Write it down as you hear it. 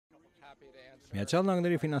Միացյալ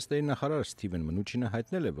Նահանգների ֆինանսների նախարար Մնուչինը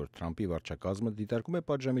հայտնել է, որ Թրամփի վարչակազմը դիտարկում է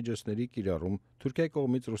պատժամիջոցների կիրառում Թուրքիայի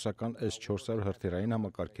կողմից ռուսական S-400 հրթիռային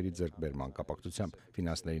համակարգերի ձեռքբերման կապակցությամբ։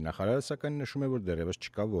 Ֆինանսների նախարարը սակայն նշում է, որ դեռևս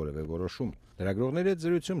չկա որևէ որոշում։ Լրագրողների հետ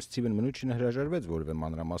զրույցում Մնուչինը հրաժարվեց որևէ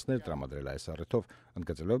մանրամասներ տրամադրել այս առիթով,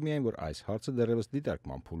 ընդգծելով միայն, որ այս հարցը դեռևս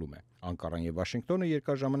դիտարկման փուլում է։ Անկարան եւ Վաշինգտոնը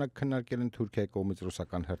երկար ժամանակ քննարկել են Թուրքիայի կողմից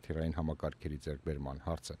ռուսական հրթիռային համակարգերի ձեռքբերման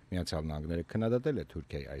հարցը։ Միացյալ Նահանգները քննադատել է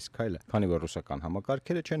Թուրքիայի այս քայլը, քանի որ ռուսական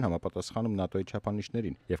համակարգերը չեն համապատասխանում ՆԱՏՕ-ի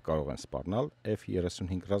չափանիշներին եւ կարող են սպառնալ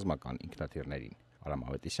F-35 ռազմական ինքնաթիռներին։ Արամ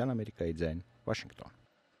Ավետիսյան, Ամերիկայի ձայն, Վաշինգտոն։